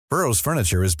Burrow's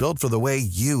furniture is built for the way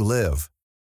you live.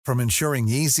 From ensuring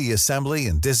easy assembly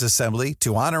and disassembly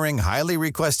to honoring highly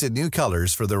requested new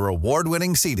colors for their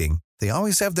award-winning seating, they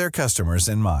always have their customers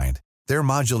in mind. Their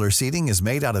modular seating is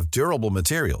made out of durable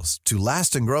materials to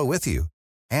last and grow with you.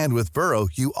 And with Burrow,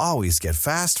 you always get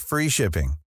fast, free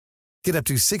shipping. Get up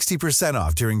to 60%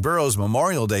 off during Burrow's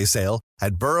Memorial Day sale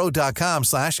at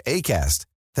burrow.com/ACAST.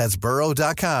 That's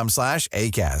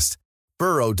burrow.com/ACAST.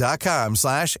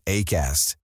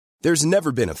 burrow.com/ACAST. There's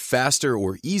never been a faster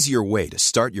or easier way to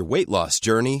start your weight loss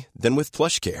journey than with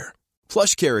PlushCare.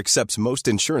 PlushCare accepts most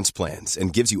insurance plans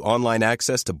and gives you online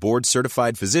access to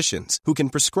board-certified physicians who can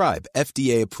prescribe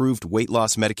FDA-approved weight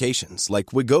loss medications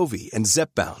like Wegovy and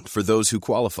Zepbound for those who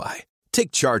qualify.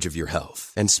 Take charge of your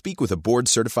health and speak with a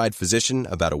board-certified physician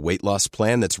about a weight loss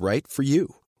plan that's right for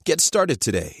you. Get started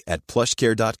today at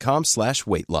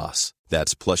plushcare.com/weight-loss.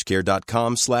 That's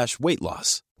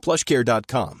plushcare.com/weight-loss.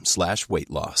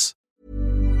 plushcare.com/weight-loss.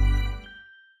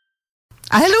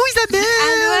 Allô,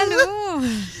 Isabelle! Allô!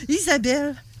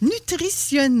 Isabelle,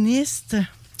 nutritionniste.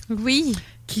 Oui.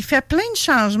 Qui fait plein de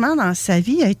changements dans sa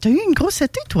vie. Tu as eu une grosse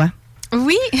été, toi?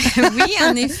 Oui, oui,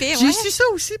 en effet. J'ai su ça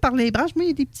aussi par les branches. Moi, il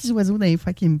y a des petits oiseaux des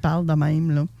fois qui me parlent de même,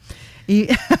 là. Et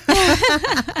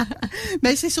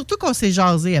mais c'est surtout qu'on s'est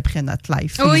jasé après notre live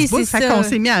Facebook. Oui, c'est fait ça. qu'on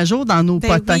s'est mis à jour dans nos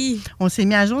potins. Oui. On s'est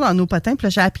mis à jour dans nos potins. Puis là,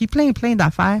 j'ai appris plein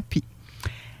d'affaires. Puis,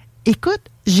 écoute,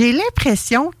 j'ai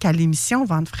l'impression qu'à l'émission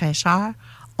Vente fraîcheur,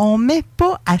 on ne met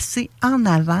pas assez en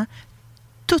avant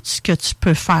tout ce que tu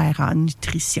peux faire en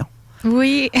nutrition.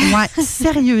 Oui. Ouais,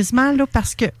 sérieusement, là,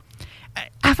 parce que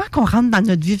avant qu'on rentre dans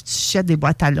notre vif du sujet des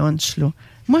boîtes à lunch, là,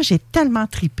 moi, j'ai tellement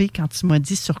tripé quand tu m'as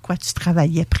dit sur quoi tu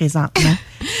travaillais présentement.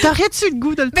 T'aurais-tu le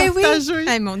goût de le partager?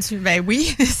 Oui. Mon Dieu, ben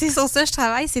oui, c'est sur ça que je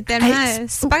travaille. C'est tellement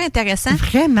super intéressant.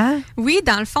 Vraiment? Oui,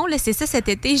 dans le fond, là, c'est ça, cet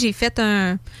été, j'ai fait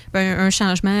un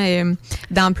changement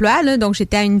d'emploi. Là, donc,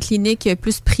 j'étais à une clinique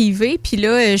plus privée. Puis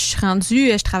là,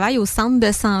 je travaille au centre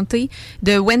de santé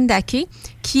de Wendake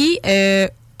qui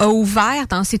a ouvert,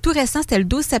 c'est tout récent, c'était le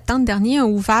 12 septembre dernier, a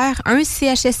ouvert un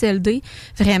CHSLD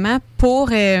vraiment pour,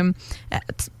 je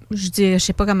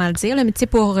sais pas comment le dire, là, mais tu sais,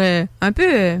 pour un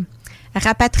peu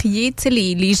rapatrier, tu sais,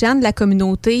 les gens de la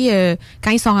communauté quand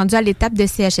ils sont rendus à l'étape de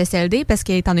CHSLD, parce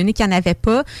qu'étant donné qu'il n'y en avait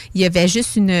pas, il y avait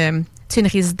juste une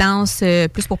résidence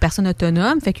plus pour personnes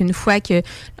autonomes. Fait qu'une fois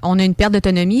qu'on a une perte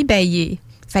d'autonomie, ben il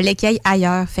fallait qu'ils aillent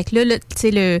ailleurs. Fait que là tu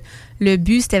sais, le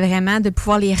but, c'était vraiment de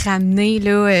pouvoir les ramener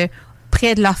là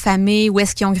près de leur famille, où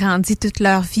est-ce qu'ils ont grandi toute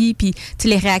leur vie. Puis, tu sais,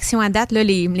 les réactions à date, là,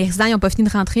 les résidents, ils n'ont pas fini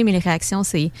de rentrer, mais les réactions,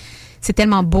 c'est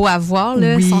tellement beau à voir.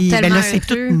 Là. Oui, ils sont tellement là, heureux. c'est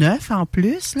tout neuf en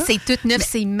plus. Là. C'est tout neuf,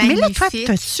 c'est magnifique. Mais là,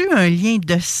 toi, as-tu un lien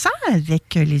de sang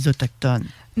avec les Autochtones?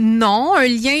 Non, un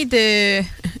lien de...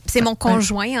 C'est mon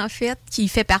conjoint, en fait, qui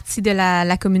fait partie de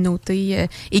la communauté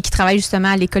et qui travaille justement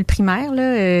à l'école primaire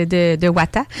là, de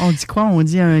Wata. On dit quoi? On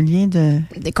dit un lien de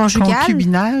conjugal?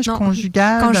 Concubinage, non,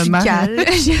 conjugal. Conjugal.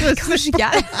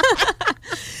 Conjugal.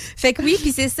 Fait que oui,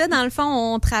 puis c'est ça, dans le fond,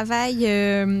 on travaille...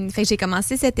 fait que j'ai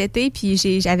commencé cet été,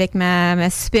 puis avec ma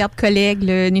superbe collègue,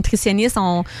 le nutritionniste,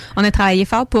 on a travaillé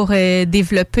fort pour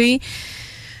développer...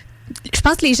 Je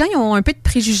pense que les gens ils ont un peu de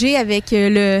préjugés avec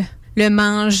le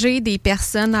manger des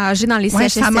personnes âgées dans les CHSLD.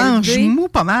 Ça mange mou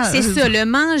pas mal. C'est ça, le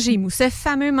manger mou. Ce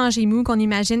fameux manger mou qu'on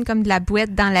imagine comme de la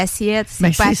bouette dans l'assiette.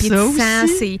 C'est pas appétissant,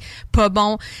 c'est pas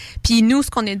bon. Puis nous, ce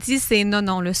qu'on a dit, c'est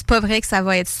non, là, c'est pas vrai que ça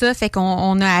va être ça. Fait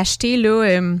qu'on a acheté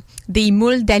là des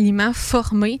moules d'aliments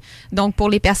formés. Donc, pour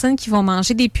les personnes qui vont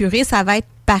manger des purées, ça va être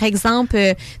par exemple,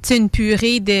 tu sais, une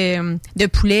purée de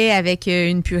poulet avec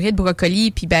une purée de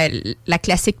brocoli, puis ben la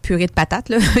classique purée de patates,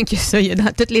 là, que ça, il y a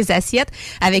dans toutes les assiettes,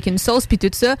 avec une sauce, puis tout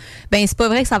ça, ben c'est pas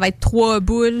vrai que ça va être 3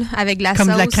 boules avec de la comme sauce.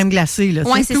 Comme de la crème glacée, là.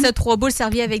 Oui, c'est ça, 3 boules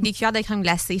servies avec des cuillères de crème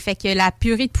glacée. Fait que la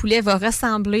purée de poulet va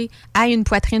ressembler à une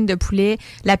poitrine de poulet.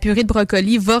 La purée de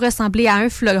brocoli va ressembler à un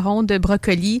fleuron de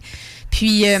brocoli.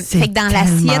 Puis, fait que dans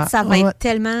l'assiette, ça va être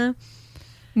tellement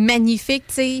magnifique,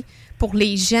 tu sais, pour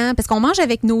les gens, parce qu'on mange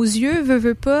avec nos yeux,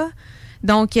 veut pas.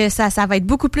 Donc, ça va être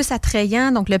beaucoup plus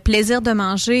attrayant. Donc, le plaisir de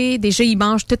manger, déjà, ils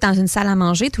mangent tout dans une salle à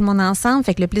manger, tout le monde ensemble.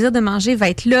 Fait que le plaisir de manger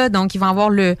va être là. Donc, ils vont avoir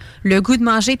le goût de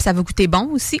manger, puis ça va goûter bon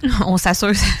aussi. On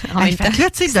s'assure en même temps. Là,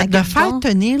 tu sais, de faire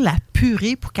tenir la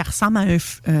purée pour qu'elle ressemble à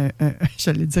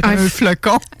j'allais dire un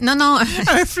flocon. Non.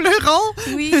 Un fleuron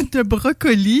oui. de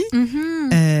brocoli.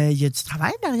 Mm-hmm. il y a du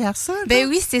travail derrière ça. Ben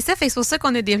oui, c'est ça. Fait que c'est pour ça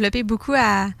qu'on a développé beaucoup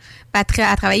à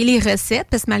travailler les recettes,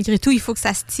 parce que malgré tout, il faut que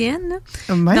ça se tienne.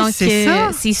 Ouais, donc, c'est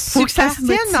ça. C'est faut que ça se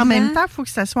tienne, mais en même temps, il faut que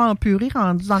ça soit en purée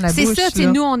rendu dans la bouche. C'est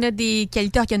ça. Nous, on a des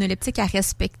qualités organoleptiques à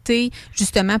respecter,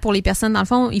 justement, pour les personnes. Dans le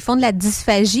fond, ils font de la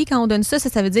dysphagie quand on donne ça.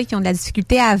 Ça veut dire qu'ils ont de la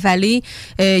difficulté à avaler.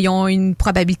 Ils ont une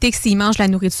probabilité que s'ils mangent la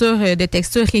nourriture de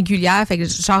texture régulière, fait que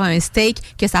genre un steak,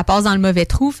 que ça passe dans le mauvais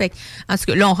trou. Fait que, en tout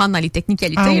cas, là, on rentre dans les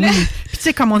technicalités. Ah, là. oui. Puis, tu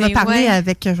sais, comme on a parlé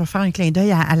avec, je vais faire un clin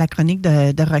d'œil à la chronique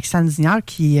de Roxane Zignard,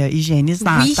 qui est hygiéniste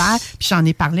dentaire. Puis j'en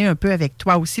ai parlé un peu avec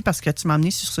toi aussi, parce que tu m'as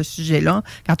amené sur ce sujet-là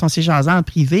quand on s'est jasé en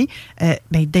privé.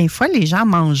 Des fois, les gens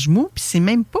mangent mou, puis c'est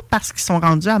même pas parce qu'ils sont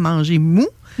rendus à manger mou.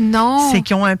 Non. C'est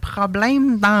qu'ils ont un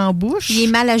problème dans la bouche. Il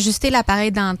est mal ajusté,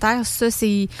 l'appareil dentaire. Ça,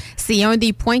 c'est un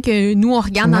des points que nous, on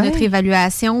regarde dans notre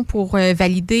évaluation pour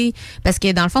valider. Parce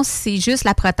que, dans le fond, si c'est juste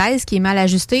la prothèse qui est mal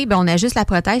ajustée, on ajuste la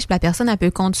prothèse, puis la personne, elle peut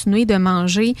continuer de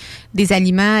manger des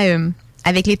aliments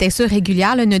avec les textures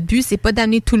régulières. Là, notre but, c'est pas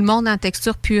d'amener tout le monde en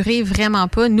texture purée, vraiment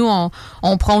pas. Nous,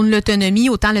 on prône l'autonomie,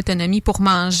 autant l'autonomie pour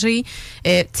manger,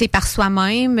 par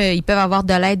soi-même. Ils peuvent avoir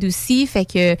de l'aide aussi. Fait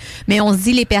que, mais on se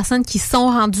dit, les personnes qui sont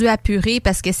rendues à purée,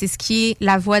 parce que c'est ce qui est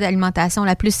la voie d'alimentation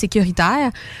la plus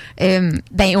sécuritaire,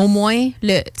 au moins,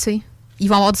 ils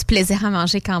vont avoir du plaisir à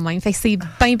manger quand même. Fait que c'est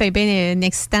bien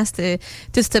excitant,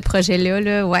 tout ce projet-là.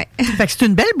 Là, ouais. Fait que c'est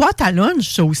une belle boîte à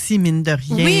lunch, ça aussi, mine de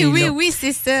rien. Oui,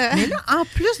 c'est ça. Mais là, en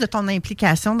plus de ton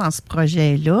implication dans ce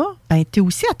projet-là, tu es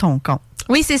aussi à ton compte.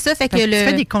 Oui, c'est ça. Fait que tu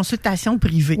fais des consultations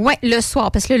privées. Oui, le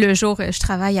soir, parce que là, le jour, je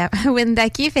travaille à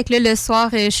Wendake. Fait que là, le soir,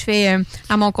 je fais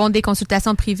à mon compte des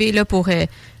consultations privées là, pour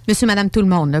monsieur, madame, tout le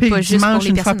monde. Là, pas le juste dimanche, pour les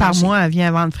une personnes fois par âgées. mois, elle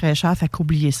vient vendre fraîcheur. Fait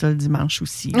qu'oubliez ça le dimanche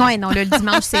aussi. Oui, non, le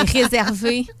dimanche, c'est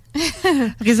réservé.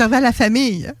 Réservé à la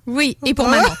famille. Oui, et pour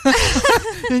maman.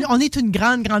 On est une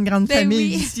grande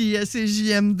famille oui. ici à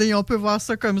CJMD. On peut voir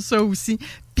ça comme ça aussi.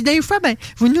 Puis des fois,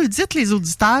 vous nous le dites, les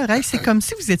auditeurs, c'est comme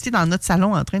si vous étiez dans notre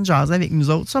salon en train de jaser avec nous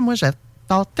autres. Ça, moi,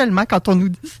 j'adore tellement quand on nous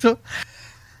dit ça.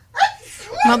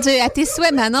 Mon Dieu, à tes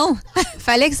souhaits, Manon.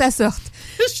 Fallait que ça sorte.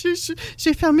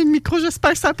 J'ai fermé le micro.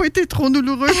 J'espère que ça n'a pas été trop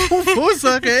douloureux pour vos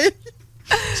oreilles.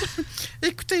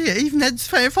 Écoutez, il venait du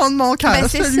fin fond de mon cœur.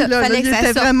 Celui-là, il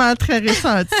était vraiment très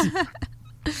ressenti.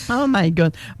 Oh my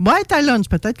God. Boîte à lunch.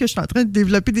 Peut-être que je suis en train de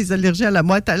développer des allergies à la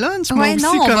boîte à lunch, moi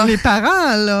aussi, comme mes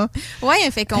parents, là. Oui,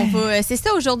 fait qu'on va... C'est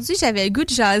ça, aujourd'hui, j'avais le goût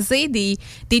de jaser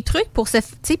des trucs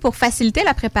pour faciliter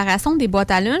la préparation des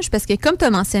boîtes à lunch, parce que comme tu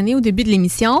as mentionné au début de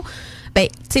l'émission,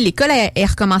 l'école est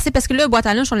recommencée, parce que là, boîte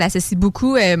à lunch, on l'associe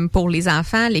beaucoup pour les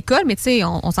enfants, l'école, mais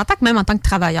on s'entend que même en tant que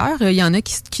travailleur, il y en a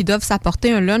qui doivent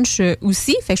s'apporter un lunch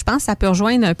aussi, fait que je pense que ça peut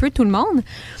rejoindre un peu tout le monde.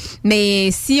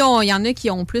 Mais si il y en a qui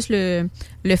ont plus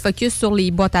le focus sur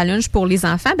les boîtes à lunch pour les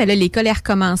enfants, là, l'école est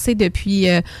recommencée depuis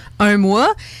 1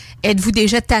 mois. Êtes-vous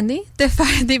déjà tanné de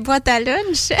faire des boîtes à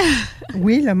lunch?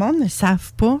 Oui, le monde ne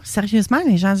savent pas. Sérieusement,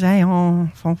 les gens disent hey, on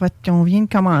vient de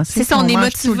commencer. C'est ça, on est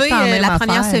motivé la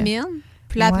première semaine.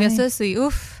 Puis là, après ça, c'est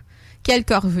ouf, quelle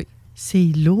corvée.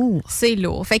 C'est lourd. C'est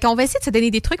lourd. Fait qu'on va essayer de se donner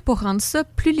des trucs pour rendre ça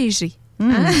plus léger.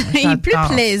 Et plus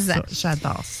plaisant.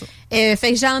 J'adore ça.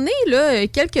 Fait que j'en ai là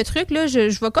quelques trucs. Là, je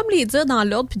vais comme les dire dans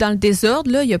l'ordre, puis dans le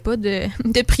désordre. Là, il n'y a pas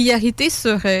de priorité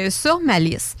sur ma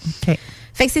liste. OK.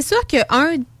 Fait que c'est sûr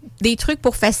qu'un des trucs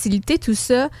pour faciliter tout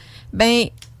ça,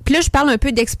 puis là, je parle un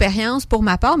peu d'expérience pour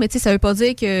ma part, mais tu sais, ça veut pas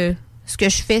dire que ce que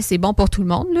je fais, c'est bon pour tout le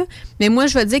monde, là. Mais moi,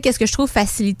 je vais dire qu'est-ce que je trouve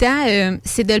facilitant,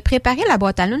 c'est de le préparer la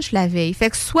boîte à lunch la veille. Fait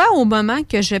que soit au moment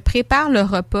que je prépare le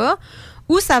repas,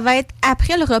 ou ça va être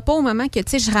après le repas, au moment que,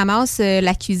 tu sais, je ramasse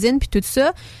la cuisine puis tout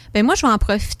ça, moi, je vais en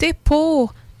profiter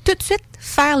pour tout de suite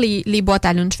faire les boîtes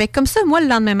à lunch. Fait que comme ça, moi, le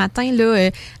lendemain matin, là,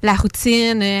 la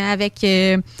routine avec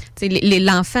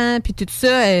l'enfant puis tout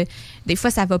ça, des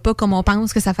fois, ça va pas comme on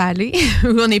pense que ça va aller.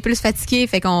 On est plus fatigué,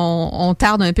 fait qu'on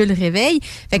tarde un peu le réveil.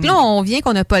 Fait que là, on vient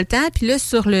qu'on n'a pas le temps. Puis là,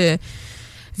 sur le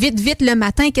vite le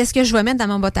matin, qu'est-ce que je vais mettre dans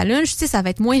mon boîte à lunch? Tu sais, ça va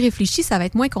être moins réfléchi, ça va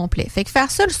être moins complet. Fait que faire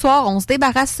ça le soir, on se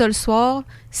débarrasse ça le soir,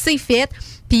 c'est fait.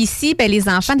 Puis ici, les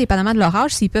enfants, dépendamment de leur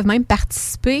âge, s'ils peuvent même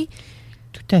participer.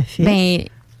 Tout à fait.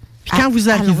 Puis quand vous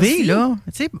arrivez, là,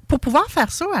 pour pouvoir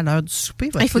faire ça à l'heure du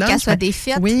souper, il faut qu'elle soit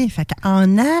défaite. Oui, fait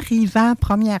qu'en arrivant,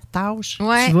 première tâche,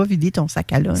 tu vas vider ton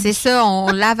sac à lunch. C'est ça,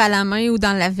 on lave à la main ou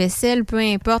dans la vaisselle, peu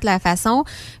importe la façon.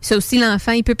 Ça aussi,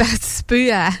 l'enfant, il peut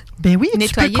participer à nettoyer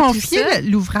tu peux confier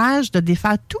l'ouvrage de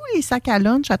défaire tous les sacs à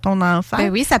lunch à ton enfant.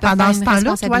 Oui, ça peut Pendant faire une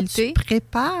responsabilité. Toi, tu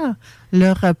prépares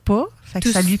le repas. Fait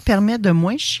que ça lui permet de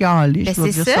moins chialer, je dois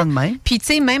dire ça de même. Puis, tu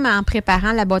sais, même en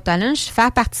préparant la boîte à lunch,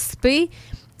 faire participer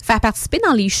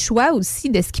dans les choix aussi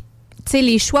de ce qui... Tu sais,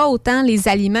 les choix, autant les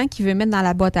aliments qu'il veut mettre dans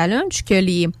la boîte à lunch que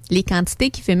les quantités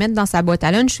qu'il veut mettre dans sa boîte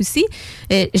à lunch aussi.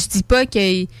 Je dis pas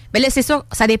que... Ben là, c'est sûr,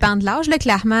 ça dépend de l'âge, là,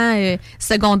 clairement.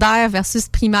 Secondaire versus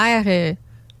primaire...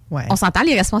 Ouais. On s'entend,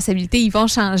 les responsabilités, ils vont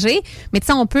changer. Mais tu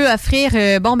sais, on peut offrir,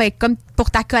 comme pour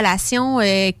ta collation,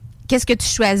 qu'est-ce que tu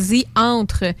choisis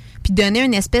entre, puis donner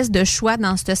une espèce de choix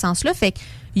dans ce sens-là. Fait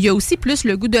qu'il y a aussi plus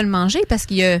le goût de le manger parce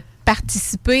qu'il a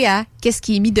participé à qu'est-ce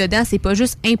qui est mis dedans. C'est pas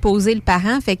juste imposer le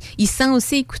parent. Fait qu'il se sent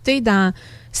aussi écouté dans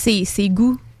ses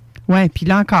goûts. Oui, puis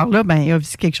là encore, là, il y a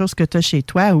aussi quelque chose que tu as chez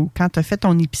toi ou quand tu as fait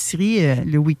ton épicerie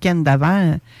le week-end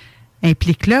d'avant...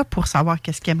 implique-le pour savoir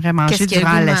qu'est-ce qu'il aimerait manger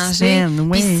durant la semaine.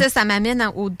 Oui. Puis ça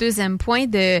m'amène au deuxième point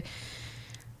de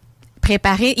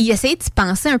préparer, essayer d'y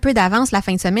penser un peu d'avance la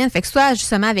fin de semaine. Fait que soit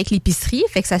justement avec l'épicerie,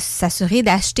 fait que s'assurer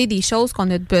d'acheter des choses qu'on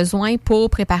a besoin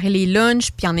pour préparer les lunchs,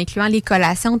 puis en incluant les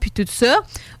collations, puis tout ça.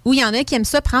 Ou il y en a qui aiment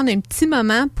ça prendre un petit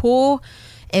moment pour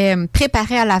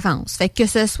préparer à l'avance. Fait que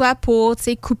ce soit pour, tu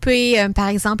sais, couper, par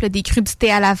exemple, des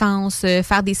crudités à l'avance,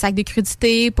 faire des sacs de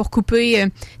crudités, pour couper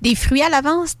des fruits à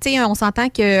l'avance. Tu sais, on s'entend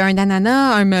qu'un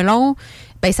ananas, un melon,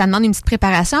 ça demande une petite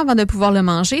préparation avant de pouvoir le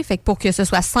manger. Fait que pour que ce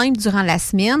soit simple durant la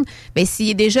semaine, s'il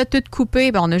est déjà tout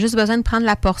coupé, on a juste besoin de prendre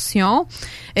la portion.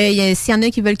 S'il y en a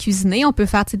qui veulent cuisiner, on peut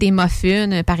faire des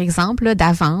muffins, par exemple, là,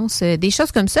 d'avance, des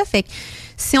choses comme ça. Fait que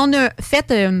si on a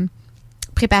fait...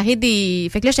 préparer des...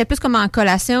 Fait que là, j'étais plus comme en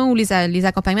collation ou les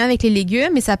accompagnements avec les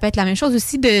légumes, mais ça peut être la même chose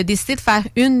aussi de décider de faire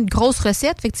une grosse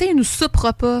recette. Fait que, tu sais, une soupe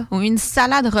repas ou une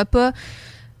salade repas,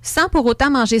 sans pour autant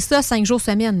manger ça 5 jours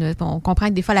semaine. Là. On comprend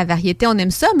que des fois, la variété, on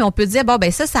aime ça, mais on peut dire,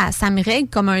 ça me règle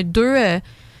comme un deux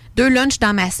lunchs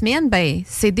dans ma semaine.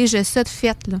 C'est déjà ça de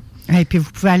fait, là. Et puis,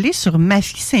 vous pouvez aller sur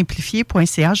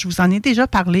mafiesimplifiée.ca. Je vous en ai déjà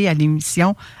parlé à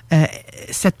l'émission.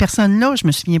 Cette personne-là, je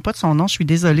me souviens pas de son nom, je suis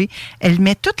désolée. Elle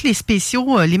met tous les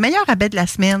spéciaux, les meilleurs rabais de la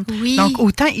semaine. Oui. Donc,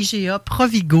 autant IGA,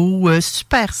 Provigo,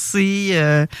 Super C,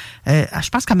 je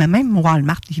pense quand même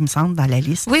Walmart, il me semble, dans la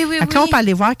liste. Oui. Donc là, on peut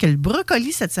aller voir que le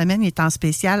brocoli, cette semaine, est en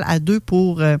spécial à 2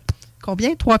 pour,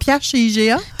 combien? 3 piastres chez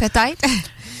IGA? Peut-être.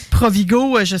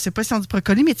 Provigo, je ne sais pas si on dit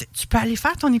brocoli, mais tu peux aller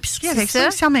faire ton épicerie avec ça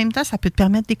aussi en même temps. Ça peut te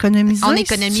permettre d'économiser. On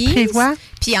économise. Si tu prévois.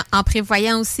 Puis en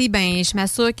prévoyant aussi, je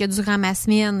m'assure que durant ma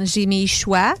semaine, j'ai mes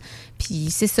choix. Puis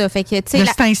c'est ça. Fait que, tu sais.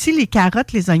 Ce temps-ci, les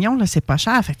carottes, les oignons, là, c'est pas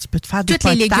cher. Fait que tu peux te faire des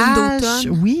potages. Toutes les légumes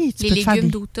d'automne. Oui, tu peux te faire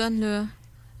légumes d'automne, là.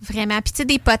 Vraiment. Puis, tu sais,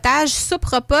 des potages, soupe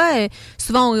repas,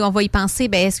 souvent, on va y penser,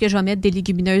 est-ce que je vais mettre des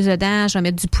légumineuses dedans? Je vais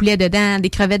mettre du poulet dedans,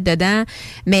 des crevettes dedans.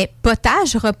 Mais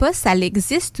potage repas, ça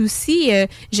existe aussi.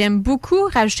 J'aime beaucoup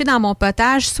rajouter dans mon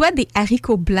potage soit des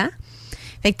haricots blancs.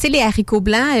 Fait que, tu sais, les haricots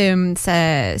blancs,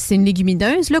 c'est une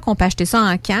légumineuse, là, qu'on peut acheter ça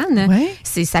en canne. Ouais.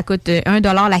 Ça coûte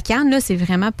 $1 la canne, là. C'est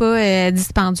vraiment pas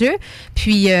dispendieux.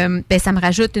 Puis, ça me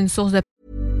rajoute une source de...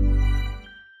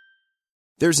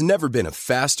 There's never been a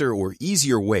faster or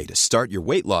easier way to start your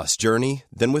weight loss journey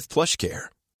than with PlushCare.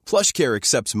 PlushCare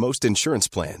accepts most insurance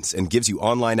plans and gives you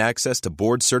online access to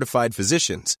board-certified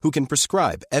physicians who can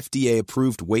prescribe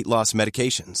FDA-approved weight loss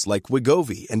medications like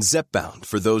Wegovy and Zepbound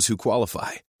for those who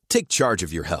qualify. Take charge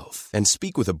of your health and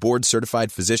speak with a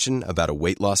board-certified physician about a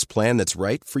weight loss plan that's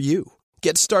right for you.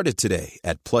 Get started today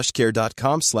at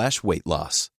plushcare.com/weight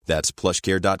loss. That's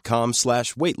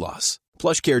plushcare.com/weight loss.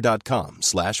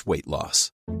 plushcare.com/weight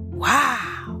loss.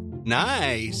 Wow.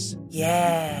 Nice.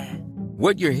 Yeah.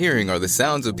 What you're hearing are the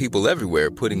sounds of people everywhere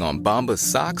putting on Bombas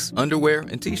socks, underwear,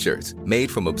 and T-shirts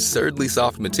made from absurdly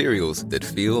soft materials that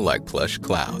feel like plush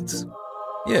clouds.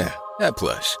 Yeah, that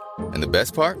plush. And the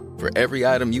best part? For every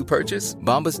item you purchase,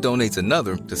 Bombas donates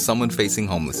another to someone facing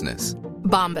homelessness.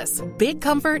 Bombas. Big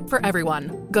comfort for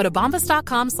everyone. Go to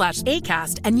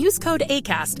bombas.com/ACAST and use code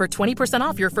ACAST for 20%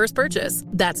 off your first purchase.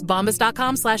 That's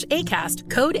bombas.com/ACAST.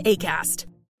 Code ACAST.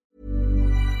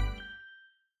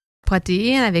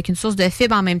 Protéines avec une source de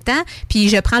fibres en même temps. Puis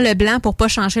je prends le blanc pour pas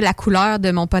changer la couleur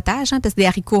de mon potage, parce que des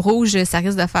haricots rouges, ça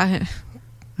risque de faire...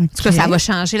 En tout cas, ça va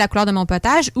changer la couleur de mon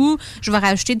potage. Ou je vais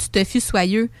rajouter du tofu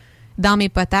soyeux dans mes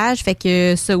potages. Fait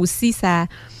que ça aussi, ça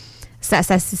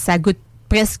goûte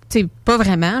presque, pas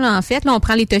vraiment, là, en fait. Là, on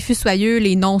prend les tofu soyeux,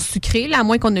 les non sucrés, là, à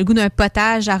moins qu'on ait le goût d'un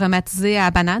potage aromatisé à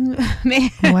la banane. Mais,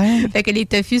 ouais. Fait que les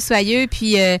tofu soyeux,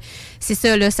 puis c'est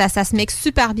ça, là, ça se mixe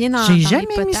super bien dans J'ai les jamais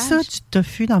potages. mis ça, du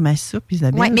tofu dans ma soupe,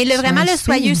 Isabelle. Oui, mais vraiment, le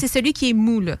soyeux, c'est celui qui est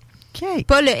mou, là. Okay.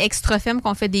 Pas le extra ferme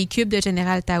qu'on fait des cubes de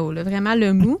Général Tao, là. Vraiment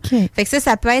le mou. Okay. Fait que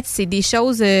ça peut être, c'est des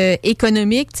choses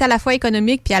économiques, tu sais, à la fois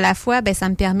économiques, puis à la fois, ça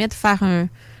me permet de faire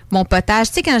mon potage.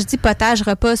 Tu sais, quand je dis potage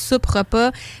repas, soupe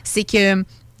repas, c'est que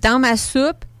dans ma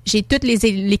soupe, j'ai toutes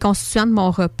les constituants de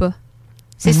mon repas.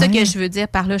 C'est ça que je veux dire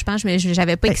par là, je pense, mais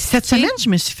j'avais pas expliqué. Cette semaine, je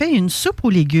me suis fait une soupe aux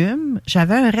légumes.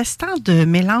 J'avais un restant de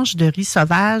mélange de riz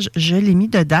sauvage. Je l'ai mis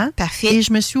dedans. Parfait. Et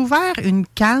je me suis ouvert une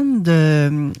canne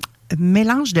de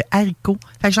mélange de haricots.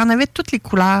 Fait que j'en avais toutes les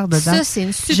couleurs dedans. Ça, c'est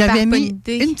une super J'avais bonne mis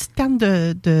idée. une petite canne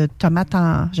de tomates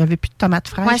J'avais plus de tomates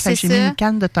fraîches. Ouais, fait que c'est j'ai ça. mis une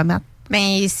canne de tomates.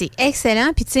 Ben, c'est excellent.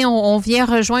 Puis, tu sais, on vient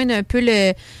rejoindre un peu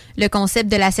le concept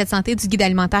de l'assiette santé du Guide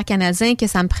alimentaire canadien, que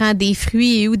ça me prend des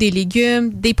fruits et ou des légumes,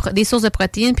 des sources de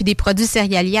protéines, puis des produits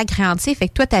céréaliers à grande. Fait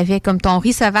que toi, tu avais comme ton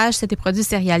riz sauvage, c'était tes produits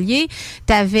céréaliers.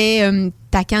 Tu avais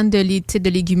ta canne de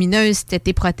légumineuses, c'était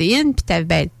tes protéines, puis tu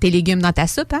avais tes légumes dans ta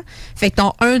soupe. Hein? Fait que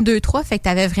ton 1, 2, 3, fait que tu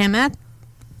avais vraiment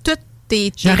toutes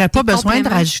tes J'aurais pas tes besoin de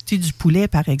compléments. rajouter du poulet,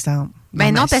 par exemple.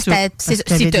 Ben dans non, ma parce que soupe,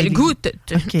 si t'as le goût,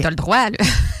 OK. t'as le droit. Là.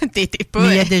 T'es pas.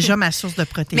 Mais il y a déjà ma source de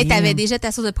protéines. Mais tu avais déjà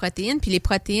ta source de protéines. Puis les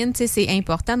protéines, tu sais, c'est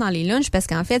important dans les lunchs parce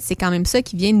qu'en fait, c'est quand même ça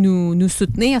qui vient nous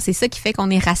soutenir. C'est ça qui fait qu'on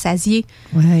est rassasié.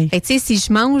 Ouais. Fait que, tu sais, si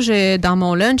je mange dans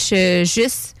mon lunch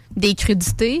juste des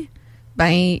crudités,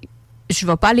 ben je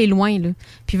vais pas aller loin, là.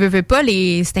 Puis veux pas,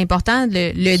 c'est important,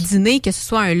 le dîner, que ce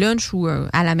soit un lunch ou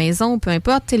à la maison, peu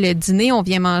importe, tu sais, le dîner, on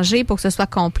vient manger pour que ce soit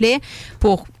complet,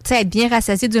 pour, tu sais, être bien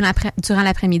rassasié durant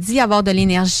l'après-midi, avoir de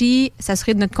l'énergie,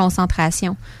 s'assurer de notre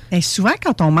concentration. Et souvent,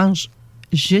 quand on mange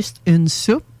juste une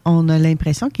soupe, on a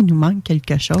l'impression qu'il nous manque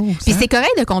quelque chose. Puis hein? c'est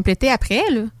correct de compléter après,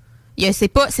 là. C'est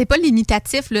pas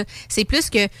limitatif, là. C'est plus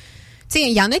que, tu sais,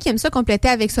 il y en a qui aiment ça compléter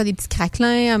avec soit des petits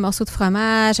craquelins, un morceau de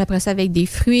fromage, après ça avec des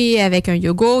fruits, avec un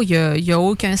yogourt, il y a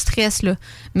aucun stress, là.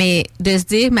 Mais de se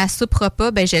dire, ma soupe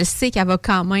repas, ben je le sais qu'elle va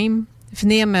quand même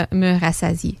venir me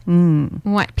rassasier.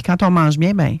 Ouais. Puis quand on mange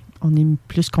bien, ben on est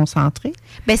plus concentré.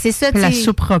 Ben c'est ça, tu Puis la sais.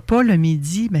 soupe repas le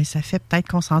midi, ben ça fait peut-être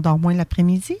qu'on s'endort moins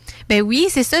l'après-midi. Ben oui,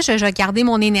 c'est ça, je vais garder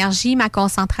mon énergie, ma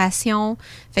concentration.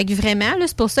 Fait que vraiment, là,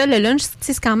 c'est pour ça, le lunch, tu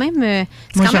sais, c'est quand même, Moi,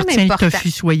 quand je même retiens important. le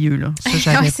tofu soyeux, là. Ça,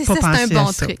 j'avais Ouais, c'est pas ça, pensé c'est un bon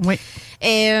à ça. truc. Oui.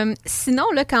 Sinon,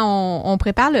 là, quand on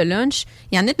prépare le lunch,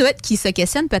 il y en a d'autres qui se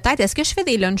questionnent peut-être, est-ce que je fais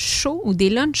des lunchs chauds ou des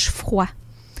lunchs froids?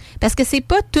 Parce que c'est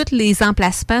pas tous les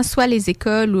emplacements, soit les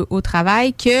écoles ou au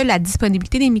travail, que la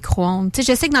disponibilité des micro-ondes. Tu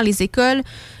sais, je sais que dans les écoles,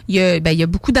 il y a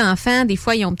beaucoup d'enfants. Des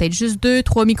fois, ils ont peut-être juste 2,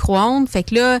 3 micro-ondes. Fait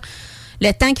que là,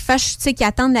 le temps qu'ils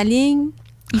attendent la ligne,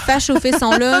 il fait chauffer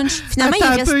son lunch. Finalement,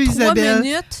 Attends il reste un peu, 3 Isabelle.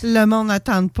 minutes. Le monde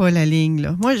n'attend pas la ligne,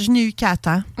 là. Moi, je n'ai eu 4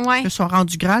 ans. Ouais. Ils sont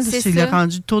rendus grands. là, C'est C'est ça. le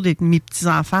rendu tour de mes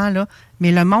petits-enfants, là.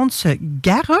 Mais le monde se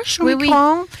garoche au Oui,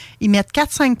 micro-ondes. Ils mettent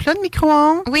 4-5 plats de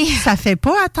micro-ondes. Oui. Ça fait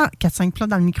pas 4-5 plats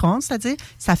dans le micro-ondes, c'est-à-dire,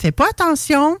 ça fait pas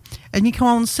attention. Le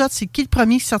micro-ondes sort, c'est qui le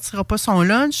premier qui sortira pas son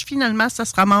lunch? Finalement, ça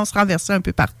se ramasse renversé un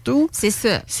peu partout. C'est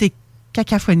ça. C'est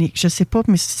cacophonique. Je sais pas,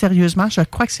 mais sérieusement, je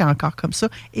crois que c'est encore comme ça.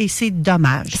 Et c'est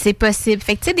dommage. C'est possible.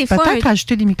 Fait que, tu sais, des fois. Peut-être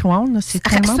rajouter des micro-ondes, là, c'est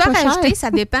tellement Soit pas cher. rajouter,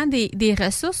 ça dépend des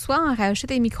ressources, soit en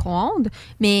rajouter des micro-ondes.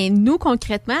 Mais nous,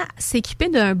 concrètement, s'équiper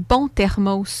d'un bon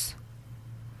thermos.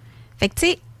 Fait que, tu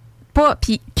sais, pas.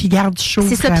 Puis, Qui garde chaud,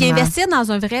 c'est ça. Puis vraiment. investir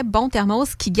dans un vrai bon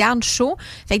thermos qui garde chaud.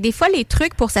 Fait que des fois, les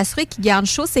trucs pour s'assurer qu'il garde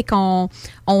chaud, c'est qu'on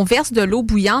verse de l'eau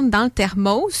bouillante dans le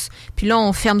thermos. Puis là,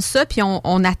 on ferme ça, puis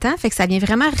on attend. Fait que ça vient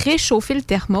vraiment réchauffer le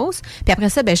thermos. Puis après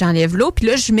ça, ben j'enlève l'eau. Puis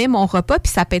là, je mets mon repas.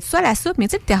 Puis ça peut être soit la soupe. Mais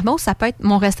tu sais, le thermos, ça peut être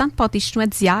mon restant de pâté chinois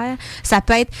d'hier. Ça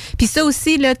peut être... Puis ça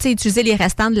aussi, là, tu sais, utiliser les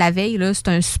restants de la veille, là, c'est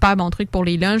un super bon truc pour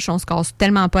les lunchs. On se casse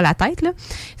tellement pas la tête, là.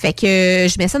 Fait que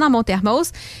je mets ça dans mon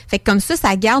thermos. Fait que comme ça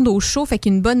garde au chaud. Fait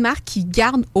qu'une bonne marque qui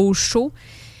garde au chaud.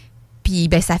 Puis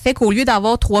ben ça fait qu'au lieu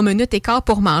d'avoir 3 minutes et quart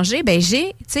pour manger, ben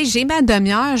j'ai ma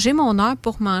demi-heure, j'ai mon heure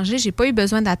pour manger, j'ai pas eu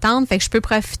besoin d'attendre, fait que je peux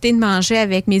profiter de manger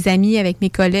avec mes amis, avec mes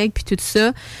collègues puis tout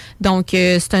ça. Donc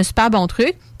c'est un super bon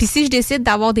truc. Puis si je décide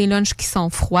d'avoir des lunchs qui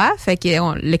sont froids, fait que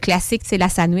le classique c'est la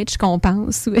sandwich qu'on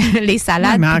pense, ou les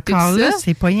salades Ouais, mais puis encore tout là, ça.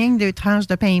 c'est pas rien que 2 tranches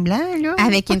de pain blanc, là.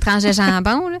 Avec une tranche de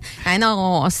jambon. Là. Ah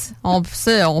non, on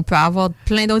peut avoir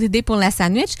plein d'autres idées pour la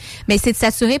sandwich, mais c'est de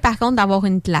s'assurer par contre d'avoir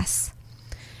une glace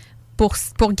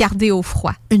pour garder au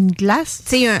froid. Une glace?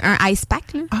 Tu sais, un ice pack,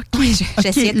 là. OK. Oui,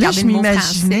 j'essayais de là, garder je le mot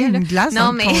m'imaginais français, là. une glace Non,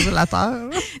 dans mais- le congélateur.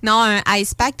 Non, un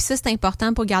ice pack, puis ça, c'est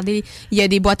important pour garder... Il y a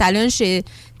des boîtes à lunch, tu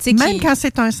sais, Même quand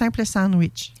c'est un simple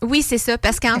sandwich. Oui, c'est ça.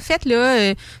 Parce qu'en fait,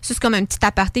 là, ça, c'est comme un petit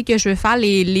aparté que je veux faire.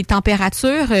 Les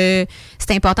températures, c'est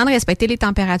important de respecter les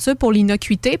températures pour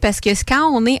l'innocuité parce que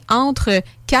quand on est entre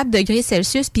 4 degrés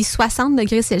Celsius puis 60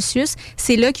 degrés Celsius,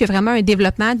 c'est là qu'il y a vraiment un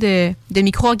développement de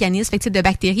micro-organismes, fait que, tu sais, de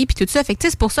bactéries puis tout ça. Fait que, tu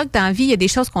sais, c'est pour ça que dans la vie, il y a des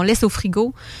choses qu'on laisse au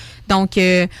frigo. Donc,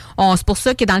 c'est pour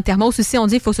ça que dans le thermos aussi, on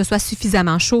dit qu'il faut que ce soit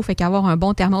suffisamment chaud. Fait qu'avoir un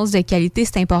bon thermos de qualité,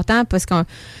 c'est important parce qu'on...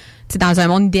 Dans un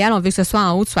monde idéal, on veut que ce soit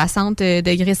en haut de 60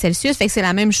 degrés Celsius. Fait que c'est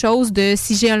la même chose de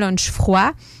si j'ai un lunch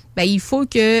froid, ben il faut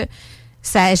que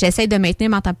j'essaie de maintenir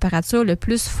ma température le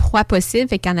plus froid possible,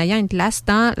 fait qu'en ayant une place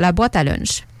dans la boîte à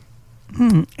lunch.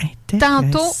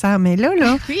 Tantôt. Mais là,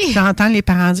 oui. J'entends les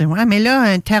parents dire, ouais, mais là,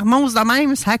 un thermos de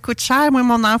même, ça coûte cher. Moi,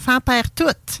 mon enfant perd tout.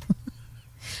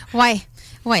 Oui,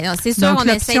 non, c'est sûr. Donc, on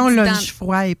l'option lunch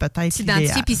froid est peut-être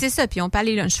idéale. Puis c'est ça. Puis on parle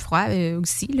des lunch froids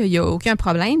aussi. Il n'y a aucun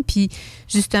problème. Puis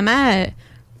justement,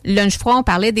 lunch froid, on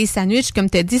parlait des sandwichs. Comme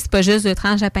tu as dit, c'est pas juste 2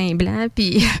 tranches de pain blanc.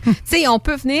 Puis, tu sais, on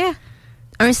peut venir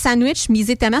un sandwich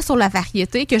misé tellement sur la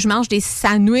variété que je mange des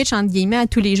sandwichs, entre guillemets, à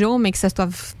tous les jours, mais que ça soit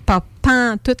pas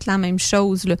toute la même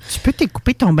chose. Là. Tu peux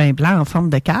découper ton pain blanc en forme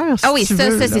de cœur, si tu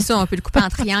veux, ça, c'est ça. On peut le couper en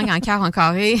triangle, en cœur, en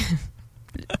carré.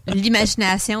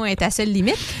 L'imagination est à seule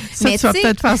limite. Ça, mais tu vas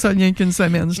peut-être faire ça rien qu'une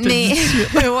semaine, je te le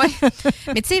dis. Ouais.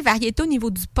 Mais tu sais, variété au niveau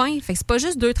du pain. Fait que c'est pas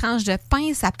juste 2 tranches de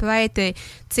pain. Ça peut être,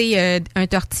 un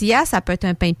tortilla, ça peut être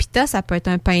un pain pita, ça peut être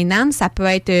un pain naan, ça peut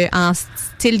être en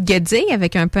style guédé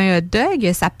avec un pain hot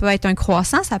dog, ça peut être un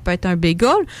croissant, ça peut être un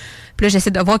bagel. Puis là,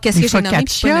 j'essaie de voir qu'est-ce que j'ai nommé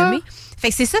puis pas nommé. Fait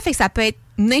que c'est ça. Fait que ça peut être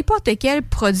n'importe quel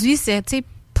produit,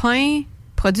 pain,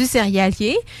 produits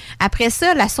céréaliers. Après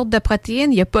ça, la sorte de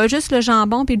protéines, il n'y a pas juste le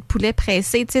jambon puis le poulet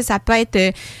pressé. Tu sais, ça peut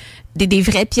être des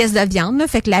vraies pièces de viande. Là.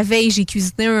 Fait que la veille, j'ai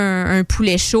cuisiné un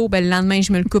poulet chaud. Ben, le lendemain,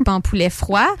 je me le coupe en poulet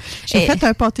froid. J'ai fait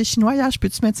un pâté chinois hier. Je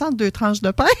peux-tu mettre ça en 2 tranches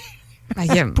de pain?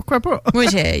 Pourquoi pas? Moi,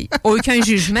 j'ai aucun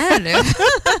jugement. Là.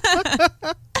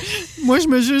 Moi, je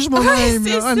me juge moi-même,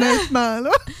 honnêtement.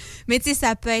 Là. Mais tu sais,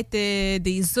 ça peut être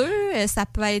des œufs, ça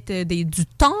peut être du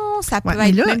thon, ça peut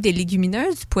être là, même des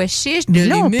légumineuses, du pois chiche, de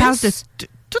l'humus. On parle de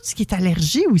tout ce qui est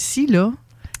allergie aussi, là.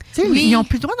 Oui. Ils n'ont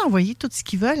plus le droit d'envoyer tout ce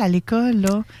qu'ils veulent à l'école,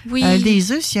 là. Oui.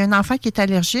 Des œufs, s'il y a un enfant qui est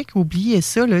allergique, oubliez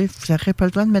ça, là. Vous n'aurez pas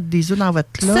le droit de mettre des œufs dans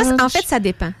votre lunch. Ça, en fait, ça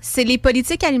dépend. C'est les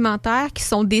politiques alimentaires qui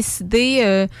sont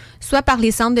décidées soit par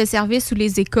les centres de services ou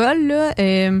les écoles, là.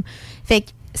 Fait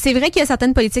que c'est vrai qu'il y a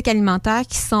certaines politiques alimentaires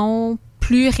qui sont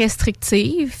plus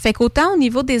restrictives. Fait qu'autant au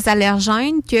niveau des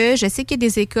allergènes que je sais qu'il y a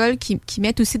des écoles qui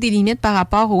mettent aussi des limites par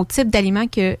rapport au type d'aliments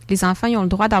que les enfants ils ont le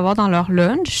droit d'avoir dans leur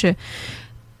lunch.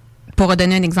 Pour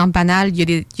donner un exemple banal,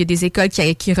 il y a des écoles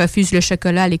qui refusent le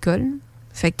chocolat à l'école.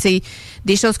 Fait que, tu sais,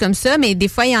 des choses comme ça. Mais des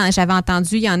fois, j'avais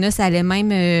entendu, il y en a, ça allait même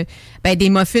des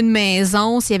muffins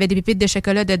maison. S'il y avait des pépites de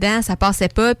chocolat dedans, ça passait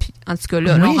pas. Puis, en tout cas,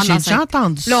 là, oui, j'ai déjà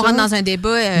entendu ça. Là, on rentre dans un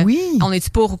débat. Oui. On est-tu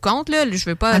pour ou contre, là? Je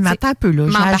veux pas. Mais attends un peu, là.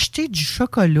 J'ai acheté du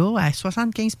chocolat à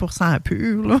 75%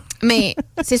 pur, là. Mais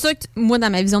c'est sûr que moi, dans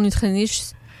ma vision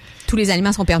nutritionniste, tous les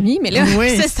aliments sont permis, mais là,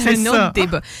 oui, ça, c'est un autre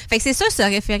débat. Fait que c'est sûr se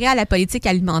référer à la politique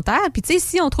alimentaire. Puis, tu sais,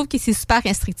 si on trouve que c'est super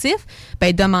restrictif,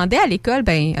 demander à l'école,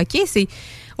 OK, c'est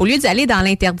au lieu d'aller dans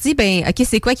l'interdit, OK,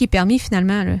 c'est quoi qui est permis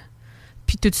finalement, là?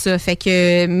 Puis tout ça. Fait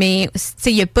que, mais, tu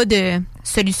sais, il n'y a pas de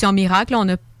solution miracle. Là. On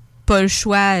n'a pas le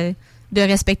choix de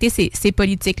respecter ces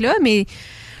politiques-là, mais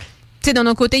tu sais, de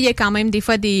notre côté, il y a quand même des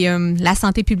fois la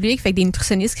santé publique, fait que des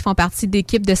nutritionnistes qui font partie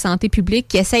d'équipes de santé publique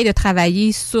qui essayent de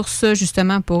travailler sur ça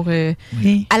justement pour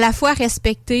à la fois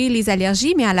respecter les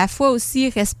allergies, mais à la fois aussi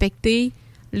respecter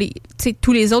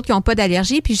tous les autres qui n'ont pas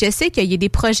d'allergie. Puis je sais qu'il y a des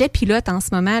projets pilotes en ce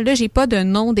moment. Là, j'ai pas de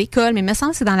nom d'école, mais il me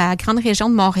semble que c'est dans la grande région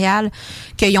de Montréal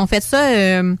qu'ils ont fait ça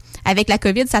avec la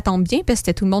COVID. Ça tombe bien parce que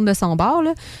c'était tout le monde de son bord.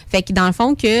 Là. Fait que dans le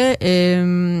fond que...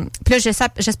 puis là,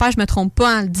 j'espère que je me trompe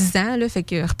pas en le disant. Là, fait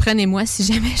que reprenez-moi si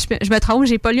jamais je me trompe.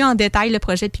 J'ai pas lu en détail le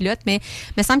projet pilote, mais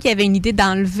il me semble qu'il y avait une idée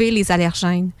d'enlever les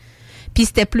allergènes. Puis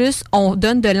c'était plus, on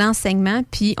donne de l'enseignement,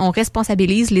 puis on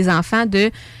responsabilise les enfants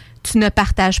de... Tu ne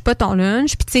partages pas ton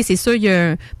lunch. Puis, tu sais, c'est sûr, il y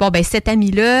a cet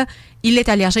ami-là, il est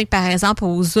allergique, par exemple,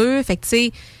 aux œufs. Fait que, tu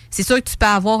sais, c'est sûr que tu peux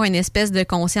avoir une espèce de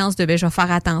conscience de, je vais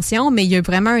faire attention, mais il y a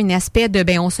vraiment un aspect de,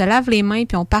 on se lave les mains,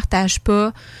 puis on partage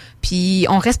pas, puis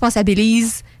on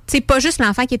responsabilise, tu sais, pas juste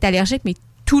l'enfant qui est allergique, mais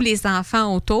tous les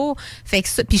enfants autour. Fait que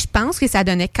ça, puis je pense que ça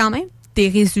donnait quand même des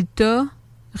résultats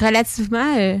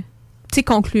relativement...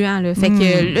 concluant. Là. Fait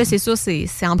que là, c'est sûr, c'est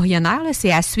embryonnaire, là,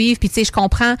 c'est à suivre. Puis, tu sais, je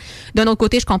comprends, d'un autre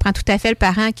côté, je comprends tout à fait le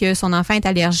parent que son enfant est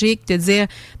allergique, de dire,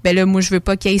 là, moi, je veux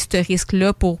pas qu'il y ait ce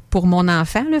risque-là pour mon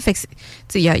enfant. Là. Fait que, tu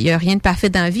sais, il y a rien de parfait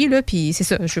dans la vie, là, puis c'est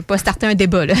ça, je veux pas starter un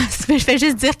débat, là. Je fais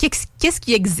juste dire qu'est-ce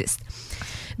qui existe.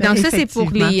 Donc, ça, c'est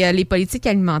pour les politiques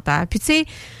alimentaires. Puis, tu sais,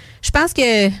 je pense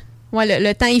que,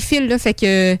 le temps, il file, là, fait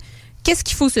que, qu'est-ce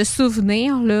qu'il faut se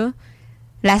souvenir, là?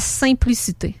 La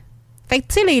simplicité. Fait que,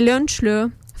 tu sais, les lunchs, là,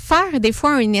 faire des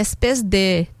fois une espèce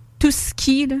de tout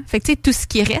ski, là. Fait que, tu sais, tout ce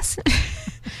qui reste.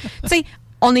 Tu sais,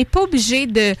 on n'est pas obligé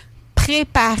de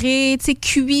préparer, tu sais,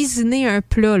 cuisiner un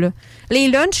plat, là. Les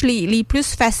lunchs, les plus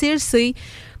faciles, c'est,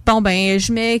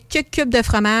 je mets quelques cubes de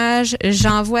fromage,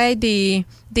 j'envoie des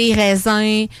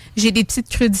raisins, j'ai des petites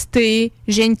crudités,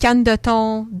 j'ai une canne de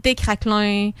thon, des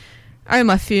craquelins, un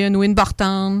muffin ou une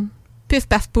bartende, pif,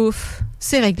 paf, pouf,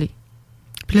 c'est réglé.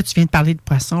 Puis là, tu viens de parler de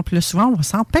poisson. Puis là, souvent, on va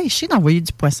s'empêcher d'envoyer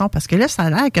du poisson parce que là, ça a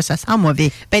l'air que ça sent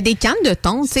mauvais. Ben, des cannes de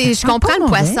thon, tu sais, je comprends le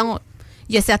mauvais. poisson.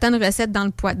 Il y a certaines recettes dans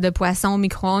de poisson au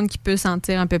micro-ondes qui peuvent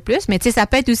sentir un peu plus, mais tu sais, ça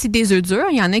peut être aussi des œufs durs.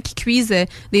 Il y en a qui cuisent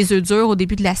des œufs durs au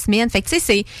début de la semaine. Fait que tu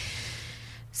sais,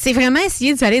 c'est vraiment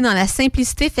essayer d'aller dans la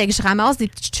simplicité. Fait que je ramasse des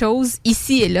petites choses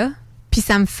ici et là, puis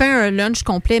ça me fait un lunch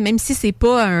complet, même si c'est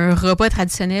pas un repas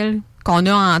traditionnel qu'on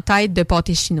a en tête de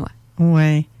pâté chinois.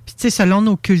 Oui. Puis, tu sais, selon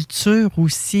nos cultures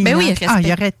aussi. Ben oui, il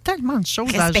y aurait tellement de choses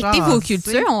à jaser. Respectez vos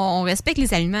cultures. On respecte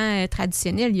les aliments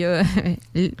traditionnels. Il y a...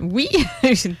 oui,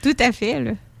 tout à fait.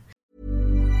 Là.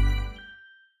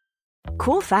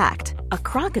 Cool fact, a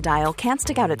crocodile can't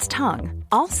stick out its tongue.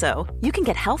 Also, you can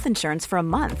get health insurance for a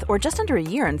month or just under a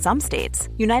year in some states.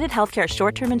 United Healthcare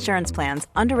short-term insurance plans,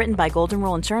 underwritten by Golden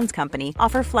Rule Insurance Company,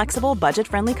 offer flexible,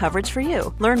 budget-friendly coverage for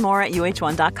you. Learn more at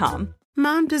uh1.com.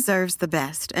 Mom deserves the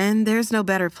best, and there's no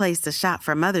better place to shop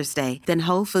for Mother's Day than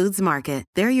Whole Foods Market.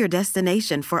 They're your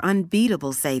destination for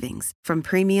unbeatable savings, from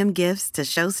premium gifts to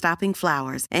show-stopping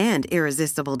flowers and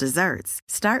irresistible desserts.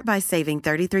 Start by saving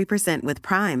 33% with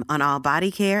Prime on all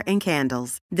body care and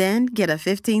candles. Then get a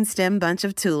 15-stem bunch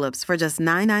of tulips for just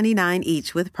 $9.99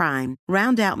 each with Prime.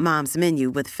 Round out Mom's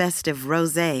menu with festive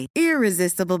rosé,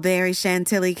 irresistible berry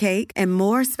chantilly cake, and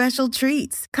more special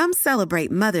treats. Come celebrate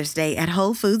Mother's Day at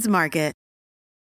Whole Foods Market.